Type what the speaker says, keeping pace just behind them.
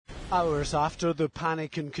Hours after the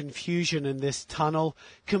panic and confusion in this tunnel,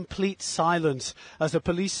 complete silence as a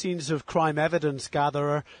police scenes of crime evidence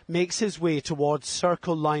gatherer makes his way towards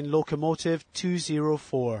Circle Line locomotive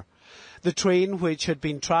 204. The train, which had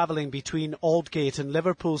been travelling between Aldgate and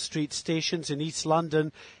Liverpool Street stations in East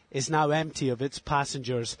London, is now empty of its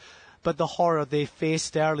passengers. But the horror they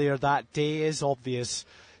faced earlier that day is obvious.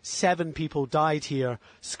 7 people died here.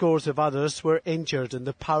 Scores of others were injured in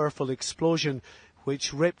the powerful explosion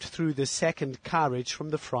which ripped through the second carriage from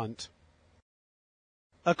the front.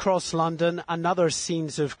 Across London, another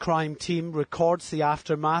Scenes of Crime team records the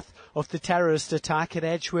aftermath of the terrorist attack at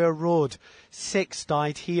Edgware Road. 6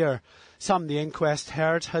 died here. Some the inquest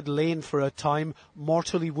heard had lain for a time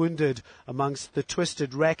mortally wounded amongst the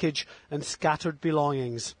twisted wreckage and scattered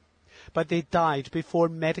belongings. But they died before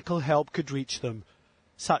medical help could reach them.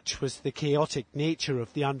 Such was the chaotic nature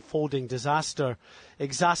of the unfolding disaster,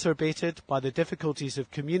 exacerbated by the difficulties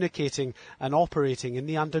of communicating and operating in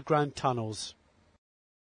the underground tunnels.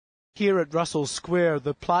 Here at Russell Square,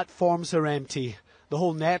 the platforms are empty. The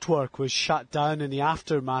whole network was shut down in the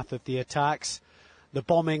aftermath of the attacks. The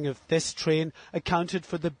bombing of this train accounted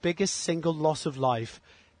for the biggest single loss of life.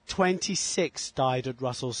 26 died at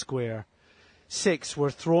Russell Square. 6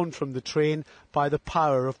 were thrown from the train by the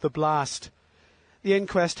power of the blast. The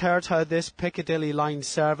inquest heard how this Piccadilly line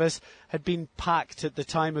service had been packed at the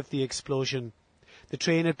time of the explosion. The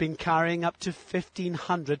train had been carrying up to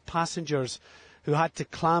 1,500 passengers who had to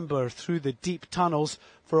clamber through the deep tunnels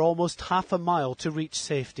for almost half a mile to reach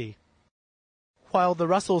safety. While the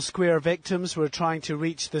Russell Square victims were trying to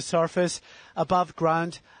reach the surface, above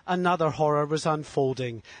ground, another horror was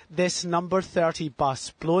unfolding. This number 30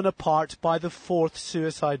 bus blown apart by the 4th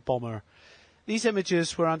suicide bomber. These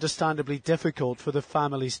images were understandably difficult for the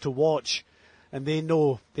families to watch, and they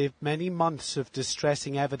know they've many months of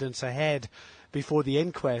distressing evidence ahead before the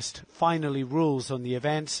inquest finally rules on the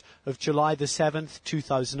events of July the 7th,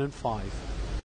 2005.